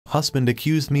Husband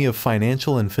accused me of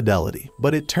financial infidelity,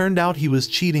 but it turned out he was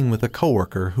cheating with a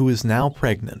coworker who is now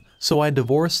pregnant, so I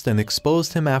divorced and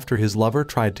exposed him after his lover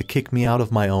tried to kick me out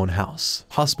of my own house.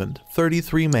 Husband,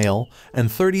 33 male and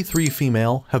 33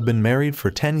 female, have been married for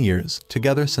 10 years,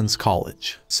 together since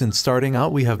college. Since starting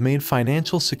out, we have made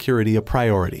financial security a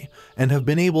priority and have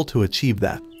been able to achieve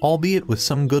that, albeit with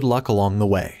some good luck along the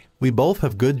way. We both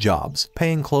have good jobs,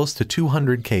 paying close to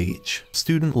 $200K each.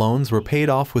 Student loans were paid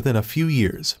off within a few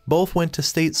years. Both went to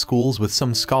state schools with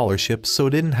some scholarships, so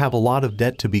didn't have a lot of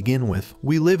debt to begin with.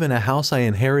 We live in a house I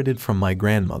inherited from my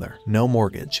grandmother, no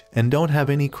mortgage, and don't have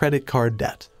any credit card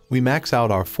debt. We max out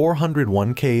our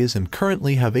 401Ks and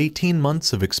currently have 18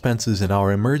 months of expenses in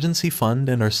our emergency fund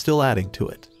and are still adding to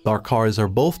it. Our cars are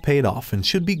both paid off and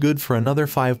should be good for another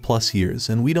 5+ years,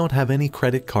 and we don't have any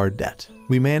credit card debt.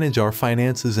 We manage our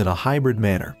finances in a hybrid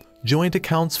manner, joint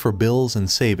accounts for bills and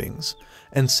savings,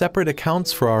 and separate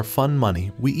accounts for our fun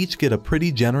money. We each get a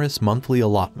pretty generous monthly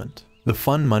allotment. The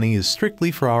fun money is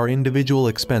strictly for our individual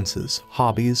expenses,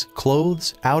 hobbies,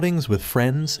 clothes, outings with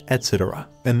friends, etc.,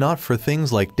 and not for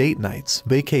things like date nights,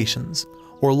 vacations,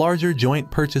 or larger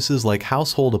joint purchases like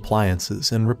household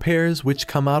appliances and repairs which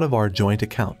come out of our joint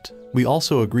account. We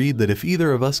also agreed that if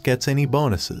either of us gets any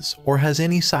bonuses or has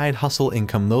any side hustle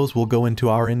income, those will go into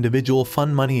our individual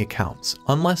fun money accounts,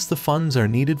 unless the funds are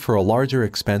needed for a larger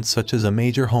expense such as a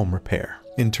major home repair.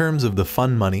 In terms of the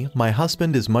fun money, my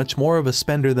husband is much more of a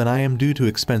spender than I am due to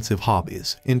expensive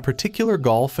hobbies, in particular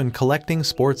golf and collecting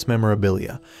sports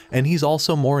memorabilia, and he's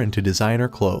also more into designer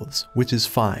clothes, which is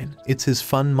fine. It's his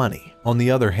fun money. On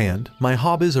the other hand, my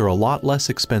hobbies are a lot less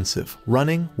expensive: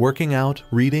 running, working out,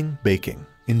 reading, baking.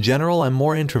 In general, I'm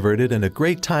more introverted, and a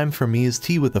great time for me is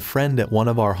tea with a friend at one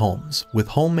of our homes, with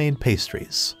homemade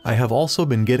pastries. I have also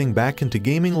been getting back into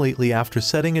gaming lately after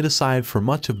setting it aside for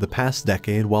much of the past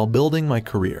decade while building my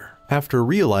career. After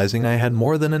realizing I had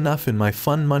more than enough in my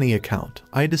fun money account,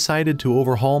 I decided to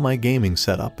overhaul my gaming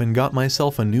setup and got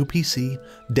myself a new PC,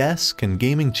 desk, and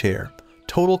gaming chair.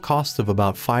 Total cost of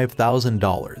about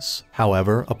 $5,000.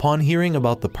 However, upon hearing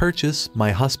about the purchase, my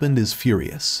husband is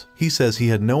furious. He says he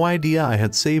had no idea I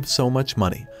had saved so much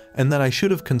money, and that I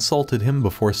should have consulted him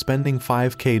before spending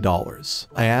 $5K.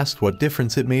 I asked what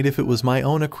difference it made if it was my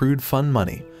own accrued fun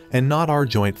money, and not our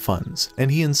joint funds,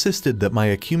 and he insisted that my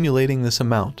accumulating this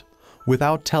amount,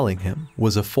 without telling him,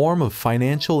 was a form of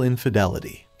financial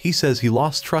infidelity. He says he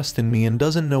lost trust in me and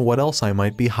doesn't know what else I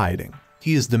might be hiding.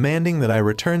 He is demanding that I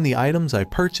return the items I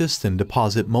purchased and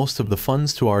deposit most of the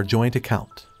funds to our joint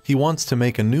account. He wants to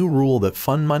make a new rule that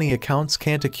fun money accounts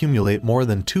can't accumulate more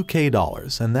than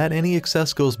 $2K and that any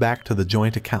excess goes back to the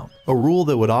joint account. A rule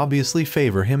that would obviously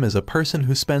favor him as a person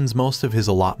who spends most of his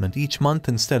allotment each month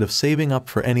instead of saving up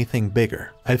for anything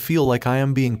bigger. I feel like I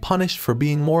am being punished for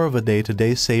being more of a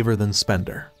day-to-day saver than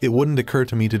spender. It wouldn't occur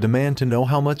to me to demand to know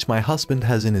how much my husband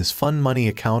has in his fun money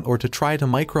account or to try to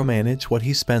micromanage what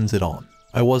he spends it on.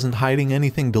 I wasn't hiding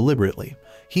anything deliberately.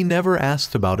 He never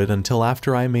asked about it until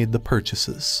after I made the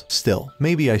purchases. Still,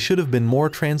 maybe I should have been more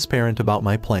transparent about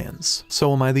my plans.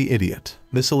 So am I the idiot?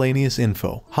 Miscellaneous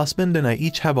info. Husband and I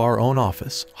each have our own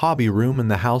office, hobby room in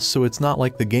the house, so it's not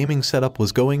like the gaming setup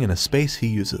was going in a space he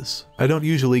uses. I don't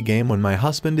usually game when my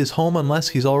husband is home unless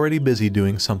he's already busy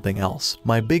doing something else.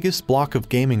 My biggest block of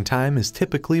gaming time is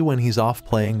typically when he's off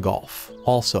playing golf.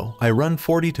 Also, I run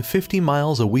 40 to 50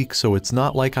 miles a week, so it's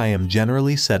not like I am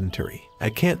generally sedentary. I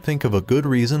can't think of a good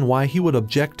reason why he would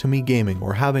object to me gaming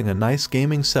or having a nice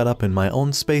gaming setup in my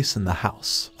own space in the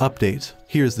house. Update.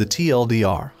 Here's the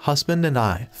TLDR. Husband and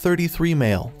I, 33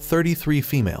 male, 33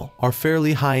 female, are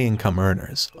fairly high income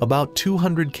earners, about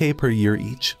 $200K per year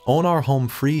each, own our home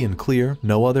free and clear,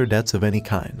 no other debts of any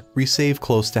kind. We save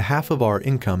close to half of our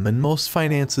income and most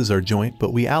finances are joint,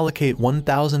 but we allocate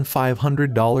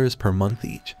 $1,500 per month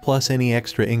each, plus any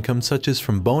extra income such as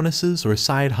from bonuses or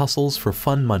side hustles for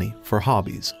fun money, for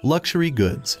hobbies, luxury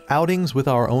goods, outings with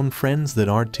our own friends that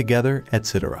aren't together,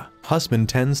 etc. Husband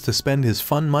tends to spend his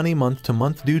fun money month to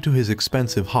month due to his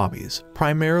expensive hobbies,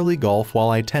 primarily golf,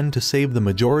 while I tend to save the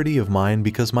majority of mine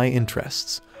because my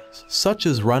interests, such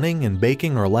as running and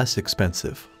baking, are less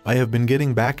expensive. I have been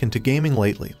getting back into gaming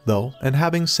lately, though, and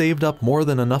having saved up more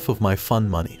than enough of my fun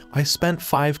money, I spent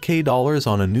 $5K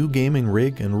on a new gaming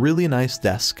rig and really nice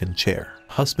desk and chair.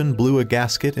 Husband blew a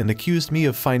gasket and accused me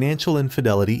of financial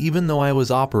infidelity even though I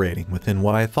was operating within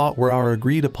what I thought were our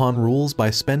agreed upon rules by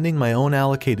spending my own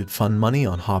allocated fun money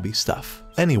on hobby stuff.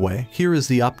 Anyway, here is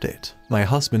the update. My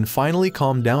husband finally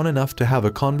calmed down enough to have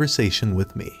a conversation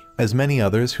with me. As many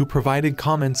others who provided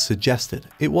comments suggested,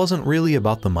 it wasn't really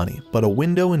about the money, but a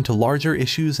window into larger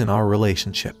issues in our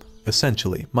relationship.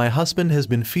 Essentially, my husband has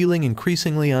been feeling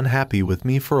increasingly unhappy with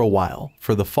me for a while,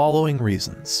 for the following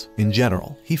reasons. In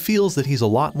general, he feels that he's a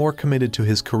lot more committed to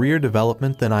his career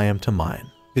development than I am to mine.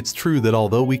 It's true that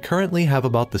although we currently have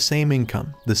about the same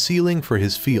income, the ceiling for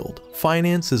his field,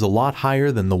 finance, is a lot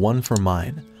higher than the one for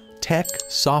mine. Tech,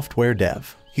 software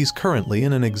dev. He's currently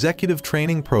in an executive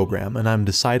training program and I'm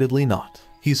decidedly not.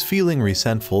 He's feeling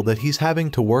resentful that he's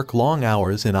having to work long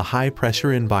hours in a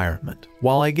high-pressure environment,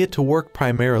 while I get to work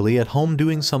primarily at home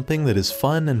doing something that is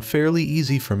fun and fairly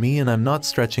easy for me and I'm not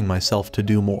stretching myself to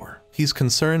do more. He's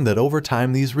concerned that over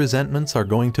time these resentments are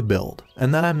going to build,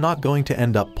 and that I'm not going to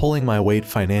end up pulling my weight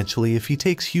financially if he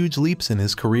takes huge leaps in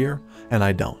his career, and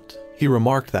I don't. He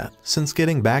remarked that, since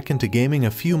getting back into gaming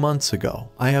a few months ago,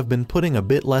 I have been putting a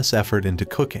bit less effort into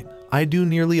cooking. I do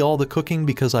nearly all the cooking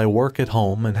because I work at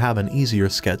home and have an easier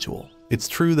schedule. It's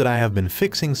true that I have been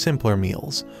fixing simpler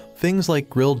meals, things like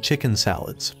grilled chicken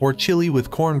salads, or chili with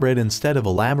cornbread instead of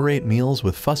elaborate meals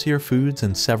with fussier foods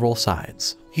and several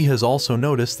sides. He has also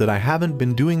noticed that I haven't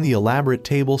been doing the elaborate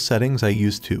table settings I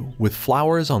used to, with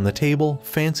flowers on the table,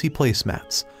 fancy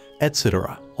placemats,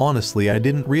 etc. Honestly, I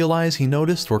didn't realize he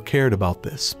noticed or cared about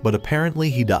this, but apparently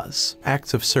he does.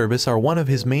 Acts of service are one of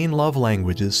his main love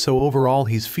languages, so overall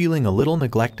he's feeling a little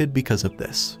neglected because of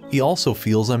this. He also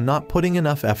feels I'm not putting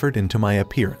enough effort into my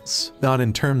appearance. Not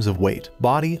in terms of weight,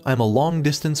 body, I'm a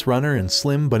long-distance runner and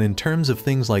slim, but in terms of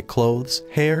things like clothes,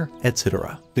 hair,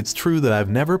 etc. It's true that I've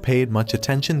never paid much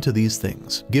attention to these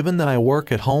things. Given that I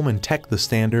work at home and tech, the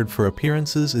standard for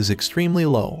appearances is extremely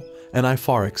low, and I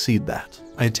far exceed that.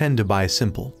 I tend to buy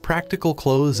simple, practical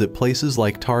clothes at places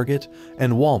like Target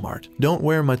and Walmart, don't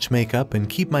wear much makeup, and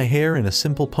keep my hair in a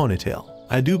simple ponytail.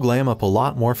 I do glam up a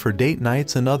lot more for date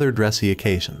nights and other dressy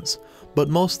occasions, but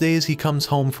most days he comes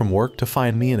home from work to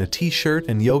find me in a t-shirt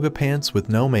and yoga pants with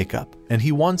no makeup, and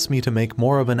he wants me to make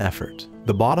more of an effort.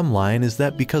 The bottom line is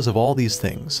that because of all these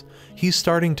things, he's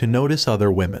starting to notice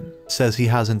other women. Says he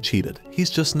hasn't cheated, he's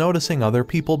just noticing other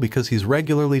people because he's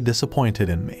regularly disappointed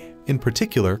in me. In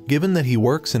particular, given that he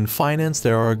works in finance,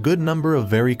 there are a good number of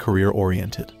very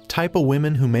career-oriented type of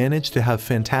women who manage to have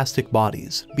fantastic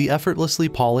bodies, be effortlessly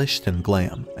polished and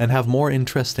glam, and have more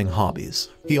interesting hobbies.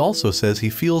 He also says he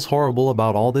feels horrible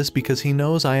about all this because he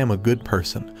knows I am a good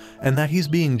person, and that he's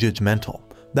being judgmental.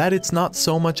 That it's not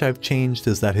so much I've changed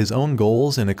as that his own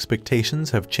goals and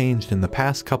expectations have changed in the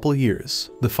past couple years.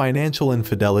 The financial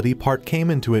infidelity part came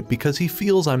into it because he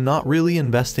feels I'm not really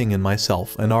investing in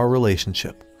myself and our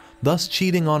relationship, thus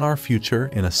cheating on our future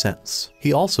in a sense.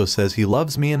 He also says he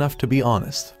loves me enough to be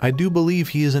honest. I do believe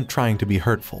he isn't trying to be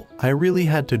hurtful. I really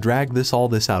had to drag all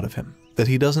this out of him. That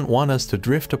he doesn't want us to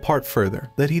drift apart further,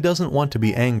 that he doesn't want to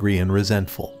be angry and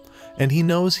resentful. And he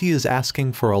knows he is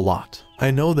asking for a lot.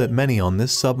 I know that many on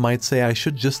this sub might say I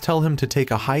should just tell him to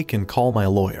take a hike and call my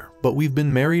lawyer, but we've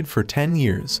been married for 10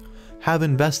 years, have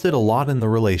invested a lot in the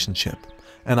relationship,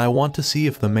 and I want to see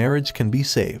if the marriage can be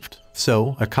saved.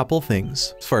 So, a couple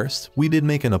things. First, we did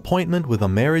make an appointment with a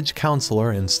marriage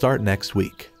counselor and start next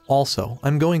week. Also,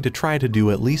 I'm going to try to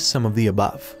do at least some of the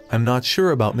above. I'm not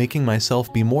sure about making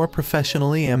myself be more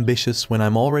professionally ambitious when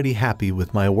I'm already happy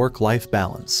with my work-life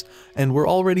balance, and we're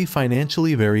already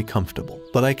financially very comfortable.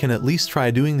 But I can at least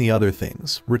try doing the other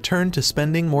things, return to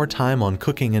spending more time on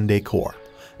cooking and decor,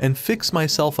 and fix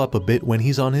myself up a bit when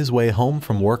he's on his way home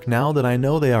from work now that I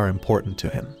know they are important to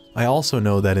him. I also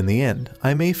know that in the end,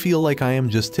 I may feel like I am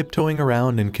just tiptoeing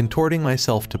around and contorting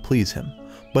myself to please him.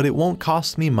 But it won't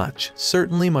cost me much,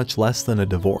 certainly much less than a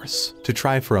divorce, to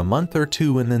try for a month or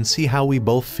two and then see how we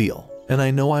both feel. And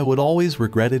I know I would always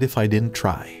regret it if I didn't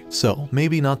try. So,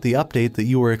 maybe not the update that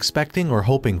you were expecting or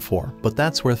hoping for, but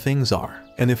that's where things are.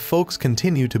 And if folks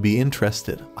continue to be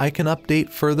interested, I can update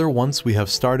further once we have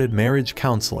started marriage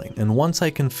counseling and once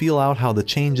I can feel out how the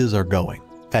changes are going.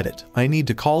 Edit. I need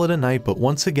to call it a night, but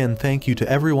once again thank you to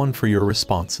everyone for your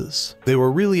responses. They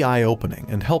were really eye-opening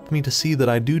and helped me to see that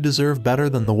I do deserve better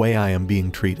than the way I am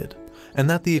being treated, and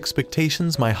that the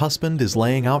expectations my husband is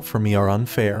laying out for me are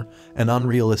unfair and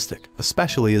unrealistic,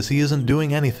 especially as he isn't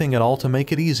doing anything at all to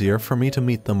make it easier for me to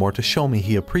meet them or to show me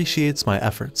he appreciates my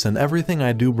efforts and everything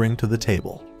I do bring to the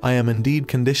table. I am indeed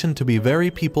conditioned to be very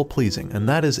people-pleasing, and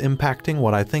that is impacting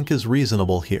what I think is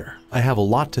reasonable here. I have a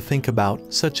lot to think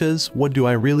about, such as, what do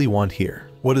I really want here?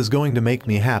 What is going to make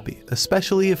me happy,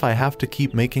 especially if I have to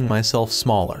keep making myself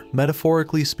smaller,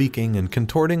 metaphorically speaking, and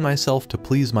contorting myself to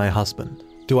please my husband?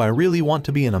 Do I really want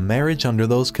to be in a marriage under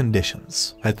those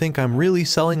conditions? I think I'm really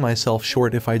selling myself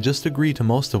short if I just agree to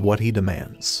most of what he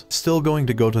demands. Still going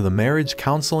to go to the marriage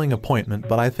counseling appointment,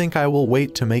 but I think I will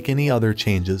wait to make any other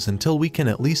changes until we can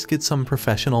at least get some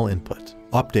professional input.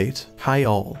 Update. Hi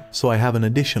all. So I have an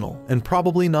additional, and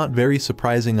probably not very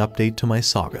surprising update to my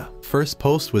saga. First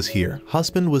post was here.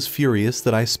 Husband was furious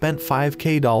that I spent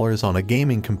 $5K on a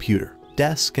gaming computer,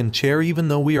 desk and chair even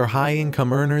though we are high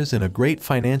income earners in a great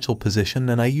financial position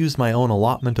and I used my own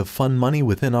allotment of fun money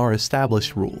within our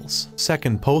established rules.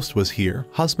 Second post was here.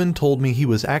 Husband told me he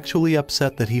was actually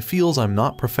upset that he feels I'm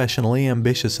not professionally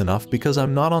ambitious enough because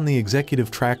I'm not on the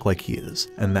executive track like he is,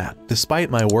 and that,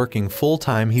 despite my working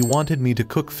full-time, he wanted me to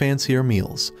cook fancier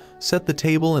meals, set the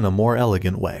table in a more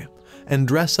elegant way, and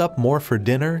dress up more for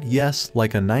dinner, yes,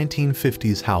 like a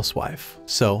 1950s housewife.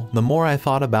 So, the more I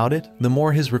thought about it, the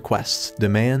more his requests,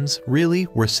 demands, really,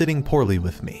 were sitting poorly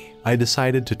with me. I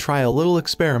decided to try a little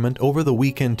experiment over the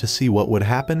weekend to see what would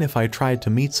happen if I tried to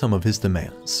meet some of his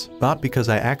demands. Not because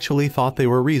I actually thought they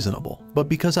were reasonable, but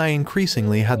because I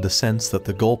increasingly had the sense that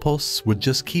the goalposts would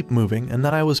just keep moving and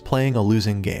that I was playing a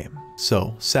losing game.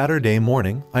 So, Saturday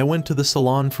morning, I went to the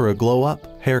salon for a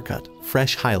glow-up, haircut,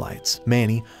 fresh highlights,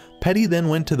 mani, Petty then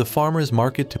went to the farmer's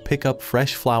market to pick up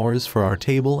fresh flowers for our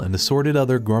table and assorted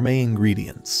other gourmet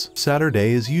ingredients.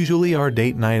 Saturday is usually our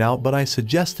date night out, but I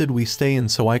suggested we stay in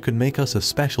so I could make us a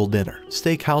special dinner.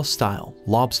 Steakhouse style,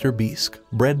 lobster bisque,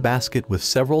 bread basket with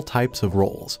several types of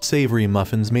rolls, savory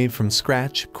muffins made from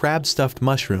scratch, crab stuffed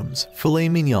mushrooms, filet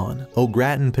mignon, au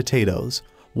gratin potatoes,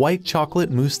 white chocolate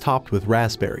mousse topped with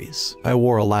raspberries. I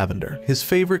wore a lavender, his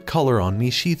favorite color, on me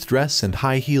sheath dress and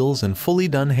high heels and fully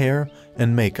done hair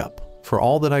and makeup. For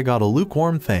all that I got a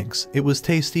lukewarm thanks, it was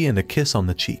tasty and a kiss on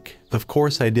the cheek. Of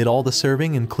course I did all the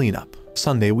serving and cleanup.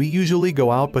 Sunday we usually go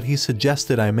out, but he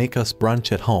suggested I make us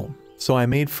brunch at home. So I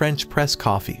made French press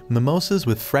coffee, mimosas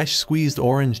with fresh squeezed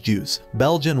orange juice,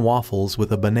 Belgian waffles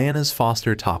with a bananas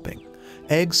Foster topping,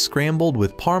 eggs scrambled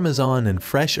with parmesan and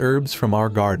fresh herbs from our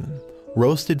garden,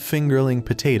 roasted fingerling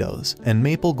potatoes, and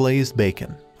maple glazed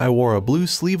bacon. I wore a blue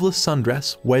sleeveless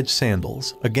sundress, wedge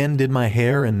sandals, again did my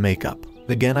hair and makeup.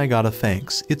 Again I got a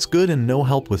thanks, it's good, and no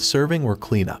help with serving or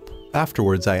cleanup.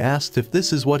 Afterwards I asked if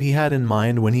this is what he had in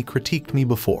mind when he critiqued me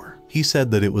before. He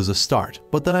said that it was a start,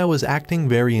 but that I was acting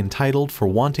very entitled for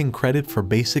wanting credit for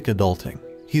basic adulting.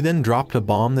 He then dropped a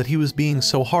bomb that he was being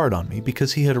so hard on me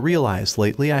because he had realized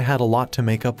lately I had a lot to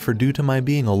make up for due to my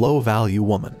being a low-value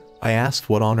woman. I asked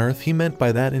what on earth he meant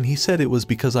by that, and he said it was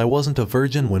because I wasn't a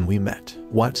virgin when we met.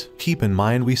 What? Keep in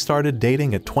mind we started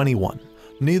dating at 21.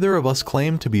 Neither of us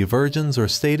claimed to be virgins or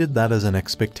stated that as an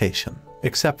expectation.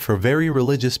 Except for very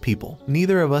religious people,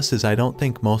 neither of us is. I don't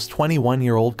think most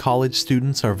 21-year-old college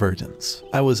students are virgins.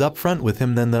 I was upfront with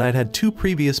him then that I'd had 2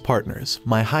 previous partners,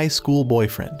 my high school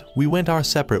boyfriend. We went our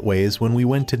separate ways when we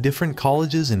went to different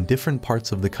colleges in different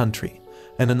parts of the country,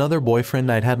 and another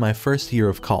boyfriend I'd had my first year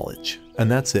of college. And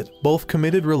that's it. Both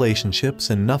committed relationships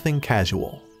and nothing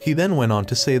casual. He then went on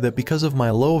to say that because of my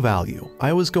low value,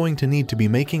 I was going to need to be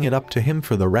making it up to him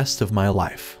for the rest of my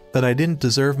life. That I didn't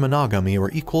deserve monogamy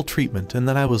or equal treatment, and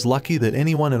that I was lucky that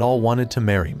anyone at all wanted to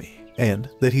marry me. And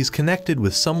that he's connected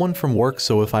with someone from work,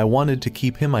 so if I wanted to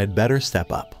keep him I'd better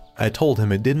step up. I told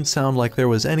him it didn't sound like there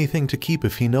was anything to keep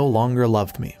if he no longer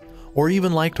loved me, or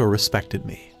even liked or respected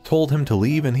me. Told him to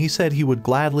leave, and he said he would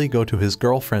gladly go to his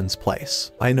girlfriend's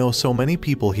place. I know so many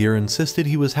people here insisted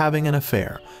he was having an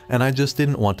affair, and I just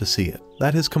didn't want to see it.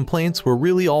 That his complaints were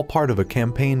really all part of a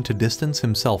campaign to distance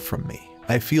himself from me.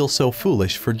 I feel so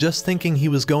foolish for just thinking he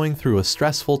was going through a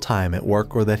stressful time at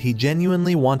work, or that he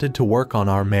genuinely wanted to work on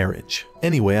our marriage.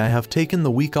 Anyway, I have taken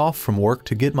the week off from work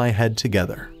to get my head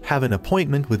together. Have an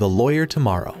appointment with a lawyer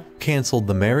tomorrow. Canceled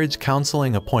the marriage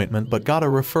counseling appointment but got a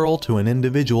referral to an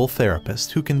individual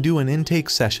therapist who can do an intake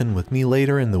session with me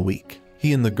later in the week.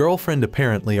 He and the girlfriend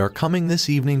apparently are coming this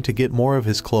evening to get more of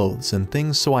his clothes and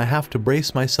things, so I have to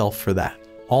brace myself for that.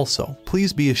 Also,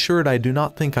 please be assured I do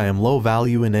not think I am low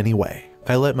value in any way.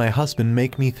 I let my husband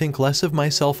make me think less of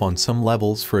myself on some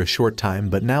levels for a short time,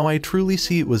 but now I truly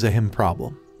see it was a him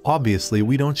problem. Obviously,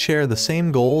 we don't share the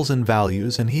same goals and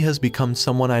values, and he has become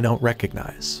someone I don't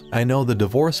recognize. I know the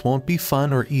divorce won't be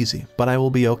fun or easy, but I will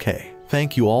be okay.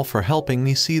 Thank you all for helping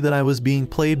me see that I was being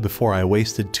played before I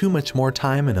wasted too much more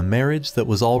time in a marriage that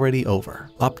was already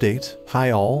over. Update. Hi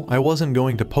all, I wasn't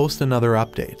going to post another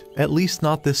update, at least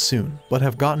not this soon, but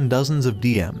have gotten dozens of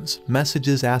DMs,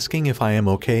 messages asking if I am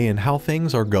okay and how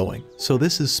things are going, so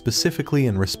this is specifically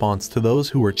in response to those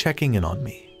who were checking in on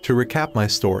me. To recap my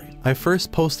story, I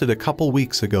first posted a couple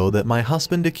weeks ago that my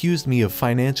husband accused me of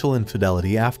financial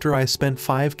infidelity after I spent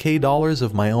 $5K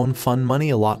of my own fun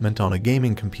money allotment on a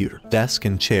gaming computer, desk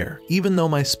and chair, even though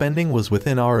my spending was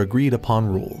within our agreed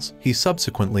upon rules. He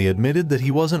subsequently admitted that he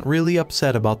wasn't really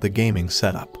upset about the gaming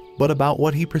setup, but about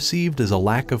what he perceived as a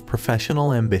lack of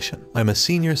professional ambition. I'm a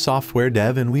senior software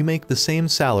dev and we make the same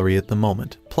salary at the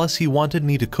moment, plus he wanted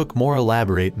me to cook more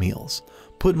elaborate meals,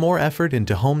 put more effort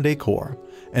into home decor,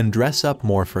 and dress up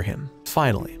more for him.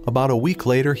 Finally, about a week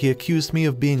later, he accused me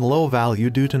of being low value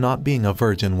due to not being a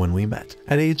virgin when we met.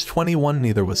 At age 21,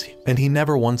 neither was he, and he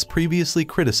never once previously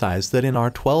criticized that in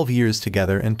our 12 years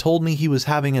together and told me he was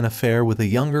having an affair with a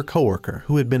younger coworker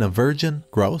who had been a virgin.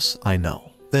 Gross, I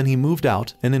know. Then he moved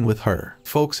out and in with her.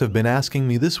 Folks have been asking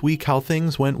me this week how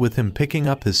things went with him picking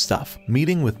up his stuff,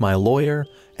 meeting with my lawyer,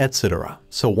 etc.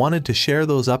 So wanted to share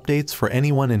those updates for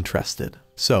anyone interested.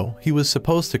 So, he was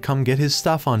supposed to come get his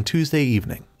stuff on Tuesday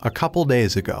evening, a couple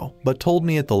days ago, but told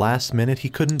me at the last minute he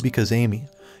couldn't because Amy,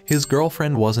 his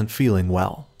girlfriend, wasn't feeling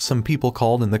well. Some people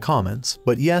called in the comments,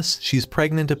 but yes, she's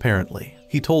pregnant apparently.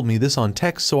 He told me this on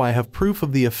text, so I have proof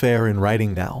of the affair in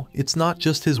writing now. It's not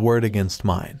just his word against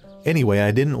mine. Anyway, I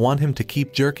didn't want him to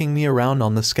keep jerking me around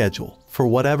on the schedule, for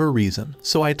whatever reason,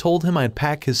 so I told him I'd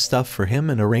pack his stuff for him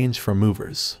and arrange for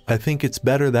movers. I think it's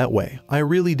better that way. I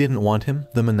really didn't want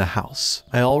them in the house.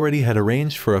 I already had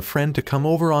arranged for a friend to come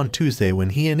over on Tuesday when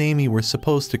he and Amy were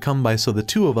supposed to come by, so the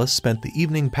two of us spent the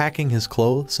evening packing his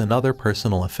clothes and other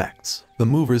personal effects. The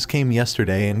movers came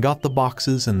yesterday and got the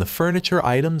boxes and the furniture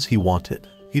items he wanted.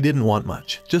 He didn't want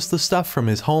much, just the stuff from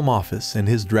his home office and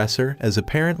his dresser, as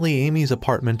apparently Amy's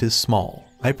apartment is small.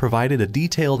 I provided a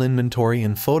detailed inventory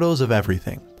and photos of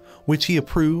everything, which he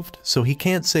approved, so he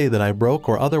can't say that I broke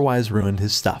or otherwise ruined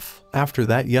his stuff. After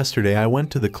that, yesterday I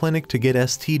went to the clinic to get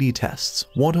STD tests.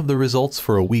 Won't have the results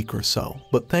for a week or so,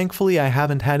 but thankfully I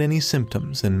haven't had any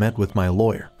symptoms, and met with my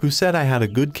lawyer, who said I had a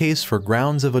good case for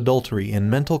grounds of adultery and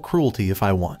mental cruelty if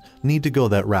I need to go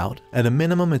that route. At a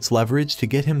minimum, it's leverage to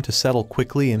get him to settle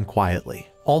quickly and quietly.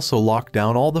 Also lock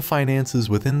down all the finances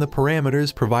within the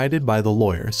parameters provided by the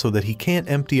lawyer so that he can't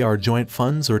empty our joint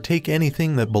funds or take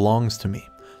anything that belongs to me.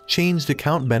 Changed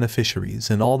account beneficiaries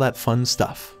and all that fun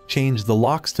stuff. Changed the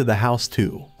locks to the house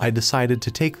too. I decided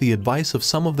to take the advice of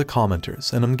some of the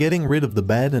commenters, and I'm getting rid of the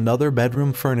bed and other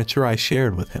bedroom furniture I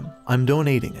shared with him. I'm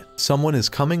donating it. Someone is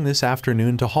coming this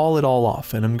afternoon to haul it all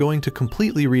off, and I'm going to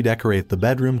completely redecorate the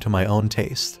bedroom to my own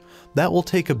taste. That will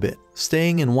take a bit,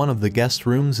 staying in one of the guest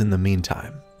rooms in the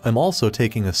meantime. I'm also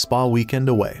taking a spa weekend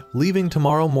away, leaving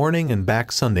tomorrow morning and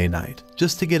back Sunday night,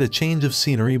 just to get a change of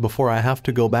scenery before I have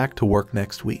to go back to work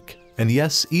next week. And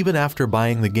yes, even after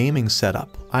buying the gaming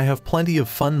setup, I have plenty of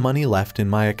fun money left in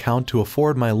my account to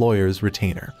afford my lawyer's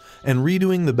retainer, and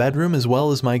redoing the bedroom as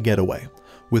well as my getaway,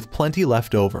 with plenty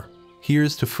left over.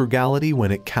 Here's to frugality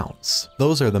when it counts.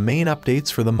 Those are the main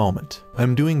updates for the moment.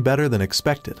 I'm doing better than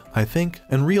expected, I think,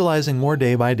 and realizing more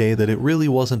day by day that it really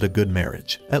wasn't a good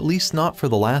marriage. At least not for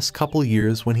the last couple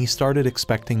years, when he started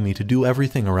expecting me to do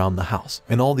everything around the house,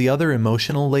 and all the other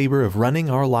emotional labor of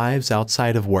running our lives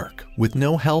outside of work, with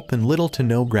no help and little to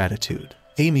no gratitude.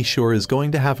 Amy sure is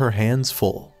going to have her hands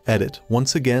full. Edit.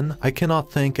 Once again, I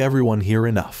cannot thank everyone here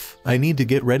enough. I need to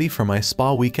get ready for my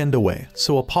spa weekend away,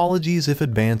 so apologies in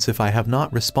advance if I have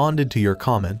not responded to your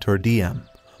comment or DM.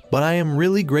 But I am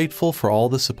really grateful for all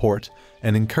the support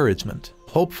and encouragement.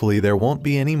 Hopefully there won't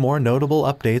be any more notable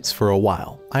updates for a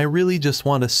while. I really just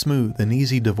want a smooth and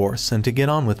easy divorce and to get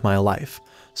on with my life,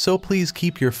 so please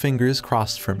keep your fingers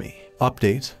crossed for me.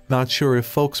 Update. Not sure if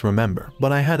folks remember,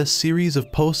 but I had a series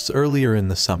of posts earlier in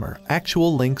the summer,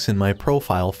 actual links in my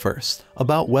profile first,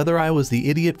 about whether I was the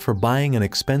idiot for buying an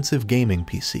expensive gaming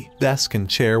PC, desk and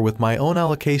chair with my own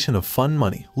allocation of fun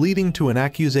money, leading to an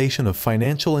accusation of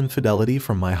financial infidelity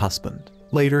from my husband.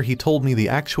 Later, he told me the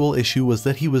actual issue was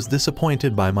that he was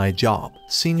disappointed by my job,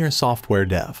 senior software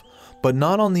dev, but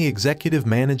not on the executive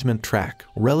management track,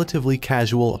 relatively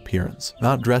casual appearance,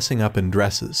 not dressing up in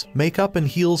dresses, makeup and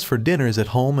heels for dinners at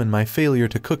home, and my failure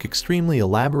to cook extremely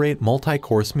elaborate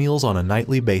multi-course meals on a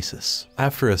nightly basis.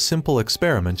 After a simple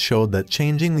experiment showed that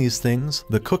changing these things,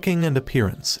 the cooking and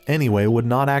appearance, anyway, would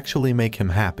not actually make him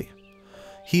happy.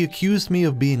 He accused me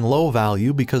of being low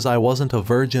value because I wasn't a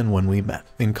virgin when we met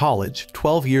in college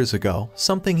 12 years ago,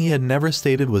 something he had never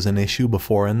stated was an issue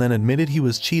before, and then admitted he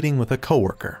was cheating with a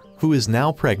coworker, who is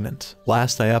now pregnant.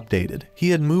 Last I updated, he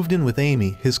had moved in with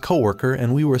Amy, his coworker,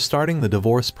 and we were starting the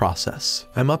divorce process.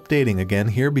 I'm updating again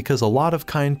here because a lot of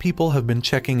kind people have been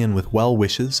checking in with well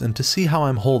wishes and to see how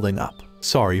I'm holding up.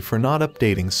 Sorry for not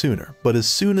updating sooner, but as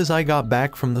soon as I got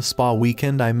back from the spa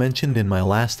weekend I mentioned in my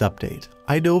last update,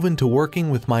 I dove into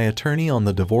working with my attorney on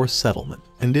the divorce settlement,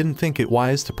 and didn't think it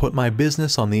wise to put my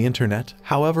business on the internet,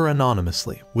 however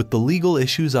anonymously, with the legal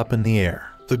issues up in the air.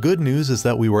 The good news is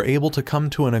that we were able to come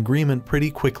to an agreement pretty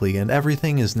quickly, and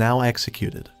everything is now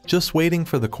executed, just waiting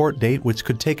for the court date, which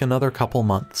could take another couple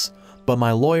months. but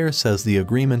my lawyer says the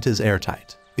agreement is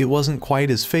airtight. It wasn't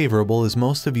quite as favorable as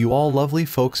most of you all lovely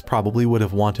folks probably would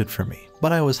have wanted for me,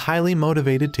 but I was highly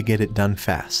motivated to get it done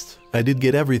fast. I did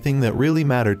get everything that really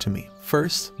mattered to me.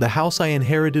 First, the house I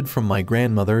inherited from my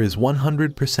grandmother is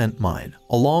 100% mine,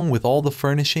 along with all the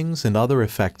furnishings and other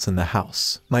effects in the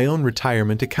house. My own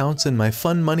retirement accounts and my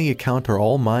fund money account are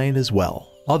all mine as well.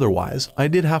 Otherwise, I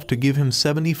did have to give him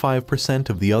 75%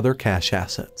 of the other cash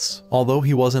assets. Although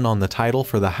he wasn't on the title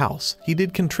for the house, he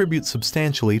did contribute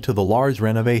substantially to the large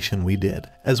renovation we did,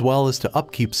 as well as to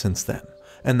upkeep since then.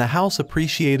 And the house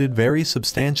appreciated very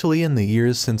substantially in the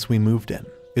years since we moved in.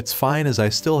 It's fine as I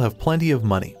still have plenty of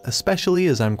money, especially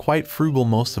as I'm quite frugal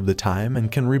most of the time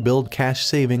and can rebuild cash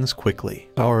savings quickly.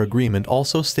 Our agreement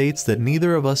also states that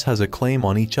neither of us has a claim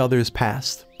on each other's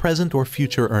past, present or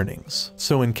future earnings.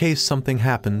 So in case something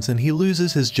happens and he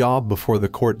loses his job before the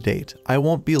court date, I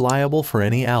won't be liable for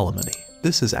any alimony.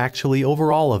 This is actually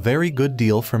overall a very good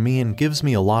deal for me and gives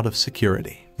me a lot of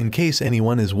security. In case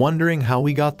anyone is wondering how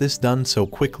we got this done so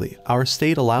quickly, our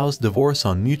state allows divorce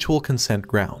on mutual consent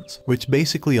grounds, which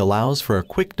basically allows for a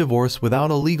quick divorce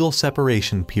without a legal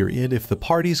separation period if the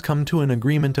parties come to an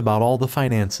agreement about all the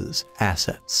finances,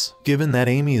 assets. Given that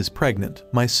Amy is pregnant,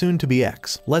 my soon-to-be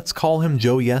ex, let's call him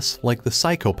Joe, yes, like the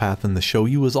psychopath in the show,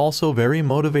 you was also very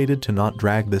motivated to not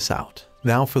drag this out.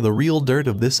 Now for the real dirt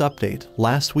of this update.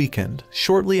 Last weekend,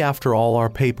 shortly after all our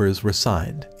papers were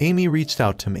signed, Amy reached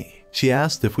out to me. She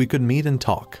asked if we could meet and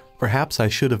talk. Perhaps I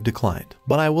should have declined,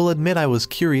 but I will admit I was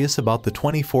curious about the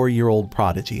 24-year-old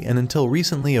prodigy and until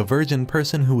recently a virgin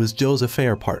person who was Joe's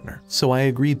affair partner, so I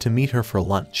agreed to meet her for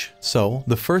lunch. So,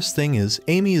 the first thing is,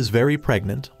 Amy is very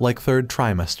pregnant, like third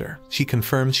trimester. She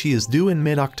confirms she is due in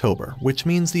mid-October, which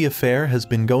means the affair has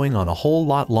been going on a whole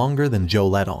lot longer than Joe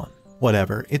let on.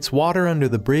 Whatever, it's water under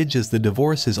the bridge as the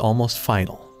divorce is almost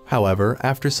final. However,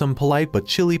 after some polite but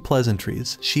chilly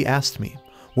pleasantries, she asked me,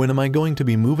 when am I going to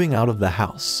be moving out of the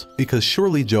house? Because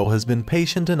surely Joe has been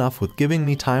patient enough with giving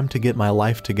me time to get my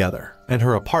life together. And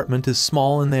her apartment is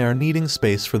small and they are needing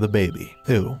space for the baby.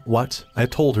 Ew, what? I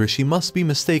told her she must be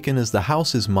mistaken as the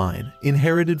house is mine,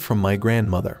 inherited from my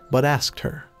grandmother, but asked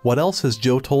her, what else has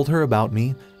Joe told her about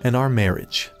me and our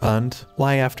marriage? And,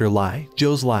 lie after lie,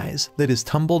 Joe's lies, that is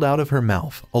tumbled out of her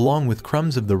mouth, along with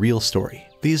crumbs of the real story.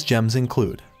 These gems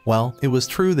include, well, it was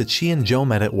true that she and Joe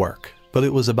met at work. But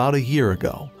it was about a year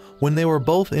ago, when they were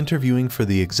both interviewing for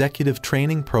the executive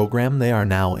training program they are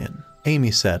now in.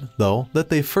 Amy said, though, that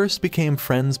they first became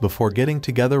friends before getting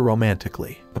together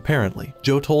romantically. Apparently,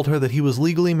 Joe told her that he was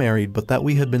legally married but that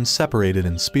we had been separated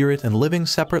in spirit and living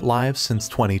separate lives since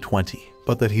 2020.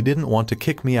 But that he didn't want to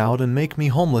kick me out and make me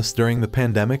homeless during the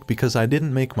pandemic because I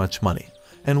didn't make much money.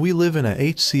 And we live in a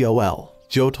HCOL.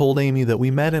 Joe told Amy that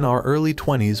we met in our early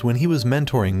 20s when he was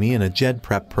mentoring me in a JED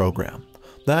prep program.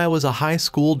 That I was a high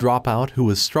school dropout who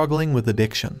was struggling with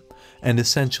addiction, and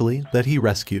essentially that he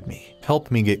rescued me,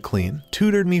 helped me get clean,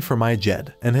 tutored me for my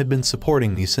JED, and had been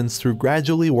supporting me since through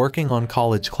gradually working on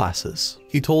college classes.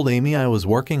 He told Amy I was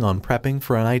working on prepping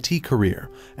for an IT career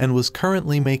and was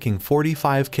currently making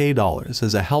 $45K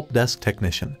as a help desk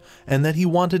technician, and that he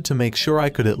wanted to make sure I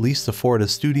could at least afford a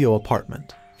studio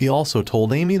apartment. He also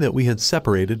told Amy that we had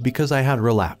separated because I had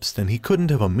relapsed and he couldn't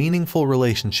have a meaningful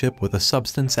relationship with a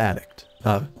substance addict.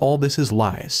 All this is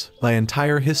lies. My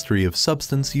entire history of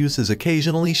substance use is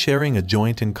occasionally sharing a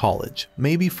joint in college,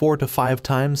 maybe 4 to 5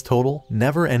 times total,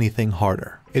 never anything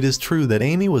harder. It is true that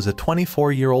Amy was a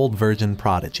 24-year-old virgin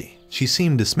prodigy. She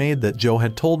seemed dismayed that Joe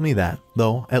had told me that,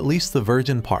 though, at least the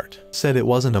virgin part, said it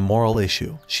wasn't a moral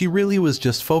issue. She really was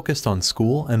just focused on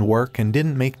school and work and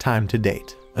didn't make time to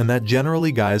date. And that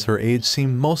generally guys her age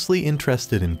seemed mostly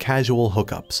interested in casual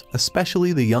hookups,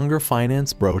 especially the younger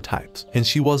finance bro types, and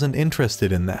she wasn't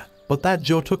interested in that. But that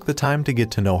Joe took the time to get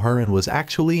to know her and was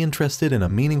actually interested in a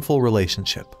meaningful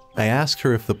relationship. I asked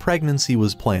her if the pregnancy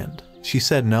was planned. She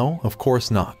said no, of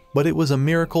course not. But it was a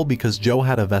miracle because Joe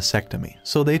had a vasectomy,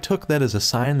 so they took that as a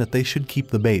sign that they should keep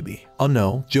the baby. Oh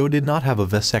no, Joe did not have a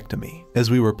vasectomy.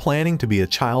 As we were planning to be a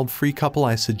child-free couple,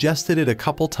 I suggested it a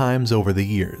couple times over the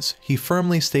years. He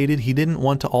firmly stated he didn't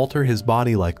want to alter his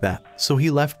body like that, so he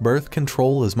left birth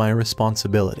control as my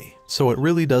responsibility. So it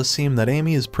really does seem that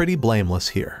Amy is pretty blameless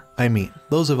here. I mean,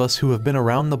 those of us who have been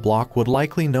around the block would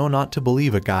likely know not to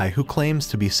believe a guy who claims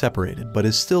to be separated but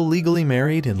is still legally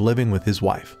married and living with his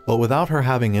wife. But without her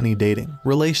having any dating,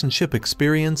 relationship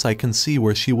experience, I can see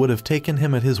where she would have taken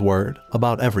him at his word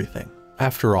about everything.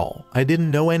 After all, I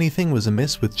didn't know anything was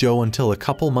amiss with Joe until a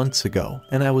couple months ago,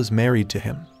 and I was married to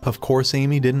him. Of course,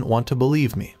 Amy didn't want to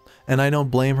believe me. And I don't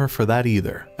blame her for that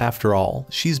either. After all,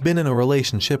 she's been in a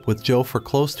relationship with Joe for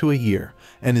close to a year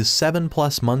and is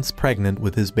 7+ months pregnant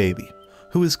with his baby.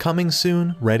 who is coming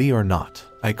soon, ready or not.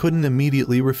 I couldn't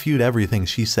immediately refute everything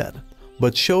she said,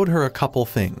 but showed her a couple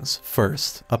things.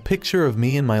 First, a picture of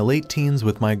me in my late teens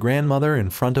with my grandmother in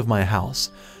front of my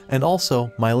house, and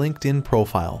also my LinkedIn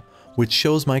profile, which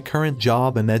shows my current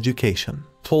job and education.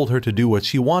 Told her to do what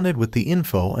she wanted with the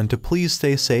info and to please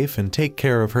stay safe and take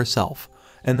care of herself,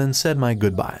 and then said my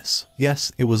goodbyes.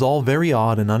 Yes, it was all very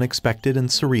odd and unexpected and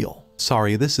surreal.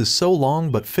 Sorry this is so long,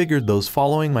 but figured those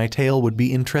following my tale would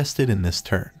be interested in this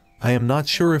turn. I am not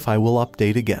sure if I will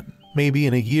update again. Maybe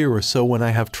in a year or so when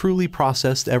I have truly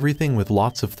processed everything with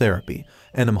lots of therapy,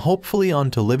 and am hopefully on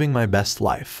to living my best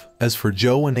life. As for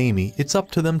Joe and Amy, it's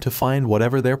up to them to find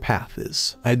whatever their path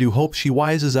is. I do hope she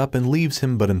wises up and leaves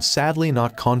him, but am sadly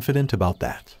not confident about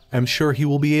that. I'm sure he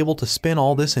will be able to spin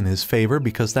all this in his favor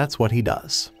because that's what he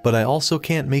does. But I also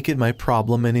can't make it my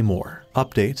problem anymore.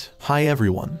 Update. Hi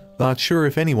everyone. Not sure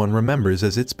if anyone remembers,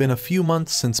 as it's been a few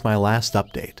months since my last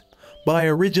update. But I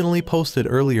originally posted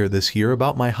earlier this year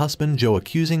about my husband Joe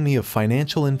accusing me of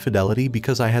financial infidelity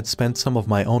because I had spent some of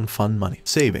my own fun money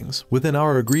savings within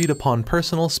our agreed upon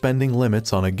personal spending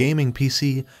limits on a gaming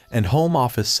PC and home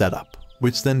office setup,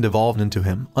 which then devolved into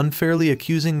him unfairly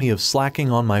accusing me of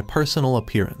slacking on my personal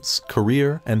appearance,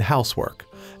 career, and housework.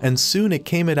 And soon it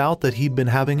came out that he'd been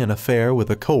having an affair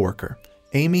with a coworker,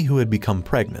 Amy, who had become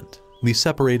pregnant. We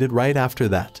separated right after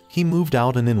that. He moved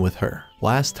out and in with her.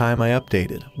 Last time I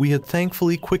updated, we had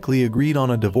thankfully quickly agreed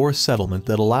on a divorce settlement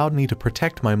that allowed me to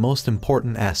protect my most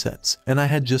important assets, and I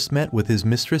had just met with his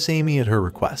mistress Amy at her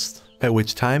request, at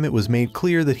which time it was made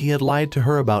clear that he had lied to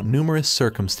her about numerous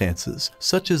circumstances,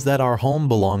 such as that our home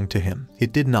belonged to him.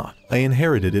 It did not. I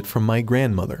inherited it from my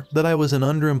grandmother, that I was an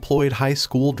underemployed high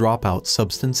school dropout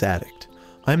substance addict.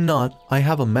 I'm not. I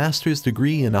have a master's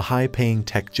degree in a high-paying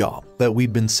tech job. That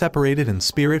we'd been separated in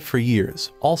spirit for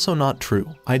years. Also not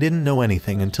true. I didn't know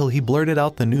anything until he blurted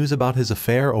out the news about his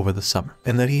affair over the summer,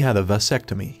 and that he had a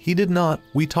vasectomy. He did not.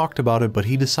 We talked about it, but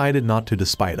he decided not to,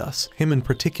 despite us, him in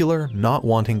particular, not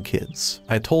wanting kids.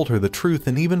 I told her the truth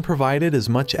and even provided as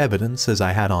much evidence as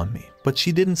I had on me, but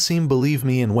she didn't seem believe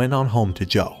me and went on home to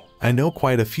Joe. I know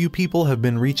quite a few people have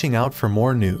been reaching out for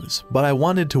more news, but I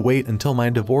wanted to wait until my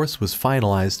divorce was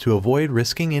finalized to avoid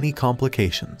risking any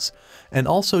complications, and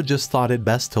also just thought it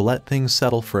best to let things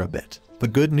settle for a bit. The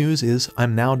good news is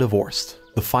I'm now divorced.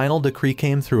 The final decree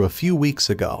came through a few weeks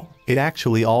ago. It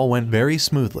actually all went very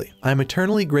smoothly. I'm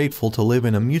eternally grateful to live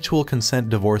in a mutual consent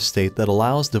divorce state that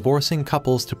allows divorcing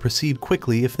couples to proceed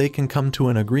quickly if they can come to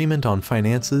an agreement on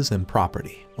finances and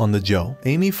property. On the Joe,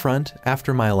 Amy front,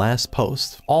 after my last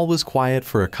post, all was quiet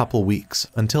for a couple weeks,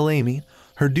 until Amy,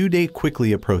 her due date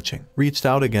quickly approaching, reached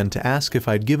out again to ask if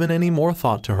I'd given any more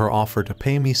thought to her offer to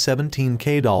pay me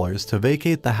 $17,000 to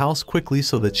vacate the house quickly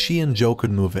so that she and Joe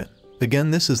could move in.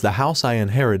 Again, this is the house I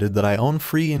inherited that I own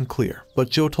free and clear, but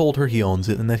Joe told her he owns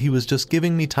it and that he was just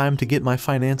giving me time to get my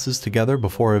finances together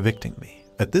before evicting me.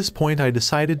 At this point, I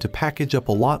decided to package up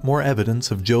a lot more evidence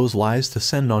of Joe's lies to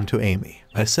send on to Amy.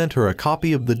 I sent her a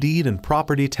copy of the deed and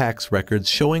property tax records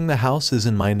showing the house is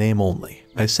in my name only.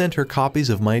 I sent her copies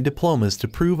of my diplomas to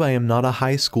prove I am not a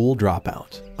high school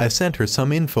dropout. I sent her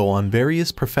some info on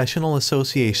various professional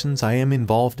associations I am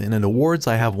involved in and awards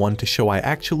I have won to show I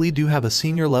actually do have a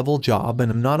senior level job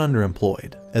and am not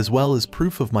underemployed, as well as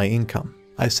proof of my income.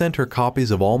 I sent her copies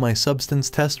of all my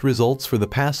substance test results for the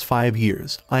past 5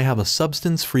 years. I have a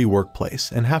substance-free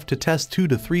workplace and have to test 2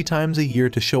 to 3 times a year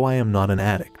to show I am not an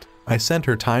addict. I sent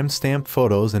her time-stamped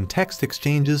photos and text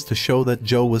exchanges to show that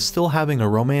Joe was still having a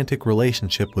romantic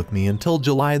relationship with me until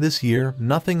July this year.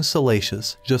 Nothing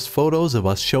salacious, just photos of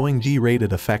us showing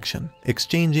G-rated affection,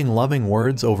 exchanging loving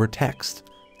words over text,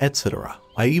 etc.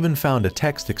 I even found a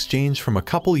text exchange from a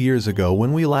couple years ago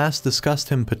when we last discussed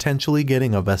him potentially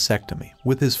getting a vasectomy,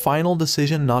 with his final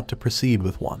decision not to proceed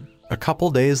with one. A couple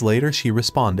days later she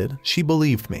responded, she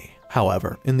believed me.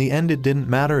 However, in the end it didn't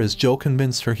matter as Joe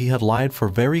convinced her he had lied for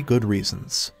very good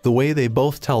reasons. The way they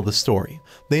both tell the story,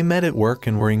 they met at work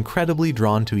and were incredibly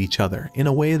drawn to each other in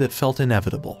a way that felt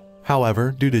inevitable.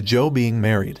 However, due to Joe being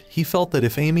married, he felt that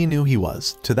if Amy knew he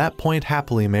was, to that point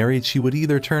happily married, she would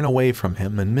either turn away from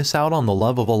him and miss out on the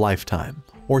love of a lifetime,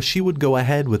 or she would go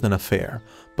ahead with an affair,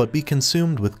 but be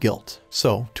consumed with guilt.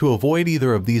 So, to avoid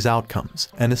either of these outcomes,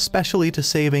 and especially to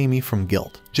save Amy from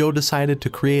guilt, Joe decided to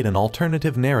create an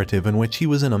alternative narrative in which he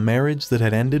was in a marriage that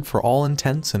had ended for all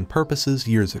intents and purposes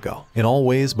years ago, in all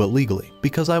ways but legally,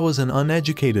 because I was an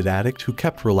uneducated addict who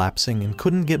kept relapsing and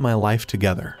couldn't get my life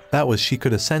together. That was, she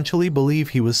could essentially believe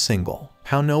he was single.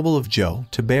 How noble of Joe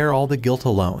to bear all the guilt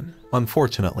alone.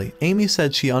 Unfortunately, Amy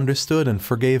said she understood and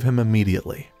forgave him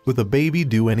immediately. With a baby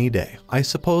due any day, I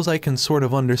suppose I can sort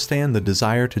of understand the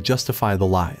desire to justify the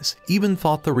lies, even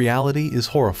thought the reality is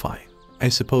horrifying. I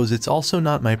suppose it's also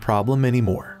not my problem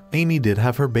anymore. Amy did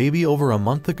have her baby over a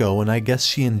month ago, and I guess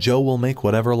she and Joe will make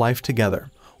whatever life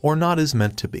together, or not, is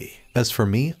meant to be. As for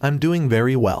me, I'm doing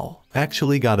very well.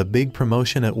 Actually got a big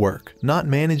promotion at work, not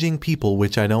managing people,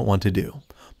 which I don't want to do,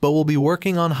 but will be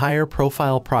working on higher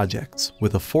profile projects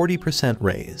with a 40%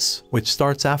 raise, which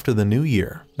starts after the new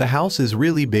year. The house is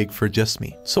really big for just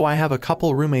me, so I have a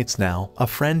couple roommates now. A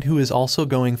friend who is also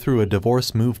going through a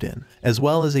divorce moved in, as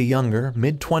well as a younger,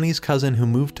 mid-20s cousin who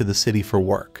moved to the city for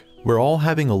work. We're all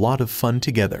having a lot of fun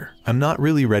together. I'm not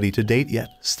really ready to date yet,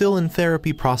 still in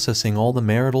therapy processing all the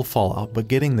marital fallout, but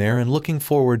getting there and looking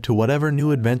forward to whatever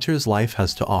new adventures life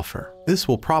has to offer. This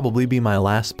will probably be my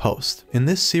last post in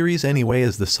this series anyway,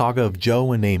 as the saga of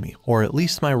Joe and Amy, or at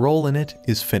least my role in it,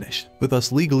 is finished. With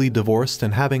us legally divorced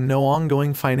and having no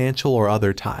ongoing financial or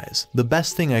other ties, the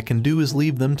best thing I can do is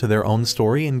leave them to their own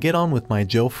story and get on with my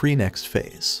Joe-free next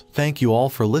phase. Thank you all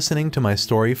for listening to my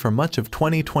story for much of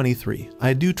 2023.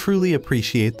 I do truly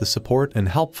appreciate the support and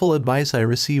helpful advice I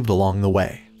received along the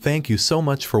way. Thank you so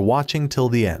much for watching till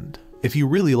the end. If you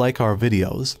really like our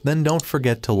videos, then don't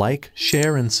forget to like,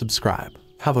 share, and subscribe.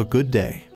 Have a good day.